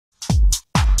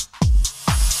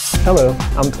Hello,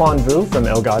 I'm Quan Vu from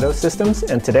Elgato Systems,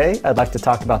 and today I'd like to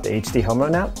talk about the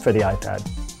HDHomeRun app for the iPad.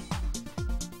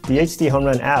 The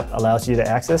HDHomeRun app allows you to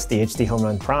access the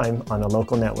HDHomeRun Prime on a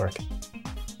local network.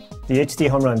 The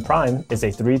HDHomeRun Prime is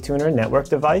a 3-tuner network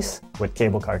device with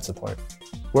cable card support.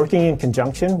 Working in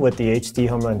conjunction with the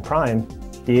HDHomeRun Prime,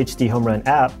 the HDHomeRun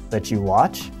app lets you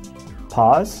watch,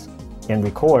 pause, and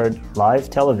record live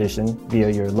television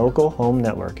via your local home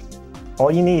network.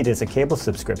 All you need is a cable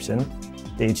subscription,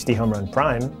 the HDHomeRun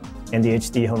Prime, and the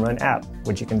HDHomeRun app,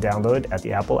 which you can download at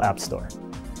the Apple App Store.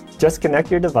 Just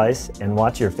connect your device and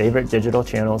watch your favorite digital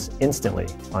channels instantly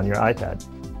on your iPad.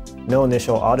 No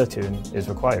initial auto-tune is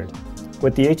required.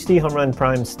 With the HDHomeRun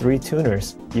Prime's 3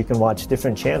 tuners, you can watch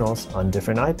different channels on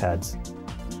different iPads.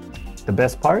 The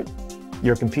best part?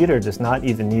 Your computer does not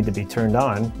even need to be turned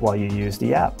on while you use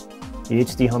the app. The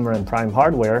HDHomeRun Prime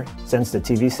hardware sends the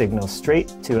TV signal straight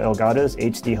to Elgato's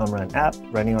HDHomeRun app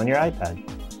running on your iPad.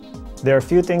 There are a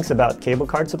few things about cable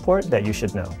card support that you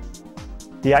should know.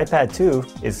 The iPad 2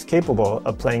 is capable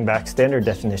of playing back standard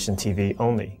definition TV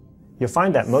only. You'll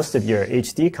find that most of your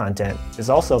HD content is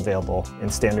also available in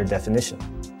standard definition.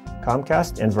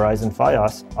 Comcast and Verizon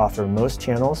Fios offer most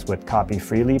channels with copy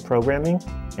freely programming,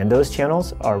 and those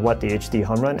channels are what the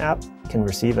HDHomeRun app can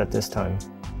receive at this time.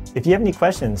 If you have any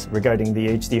questions regarding the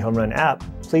HDHomeRun app,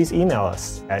 please email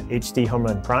us at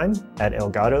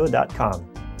hdhomerunprime@elgato.com.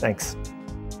 Thanks.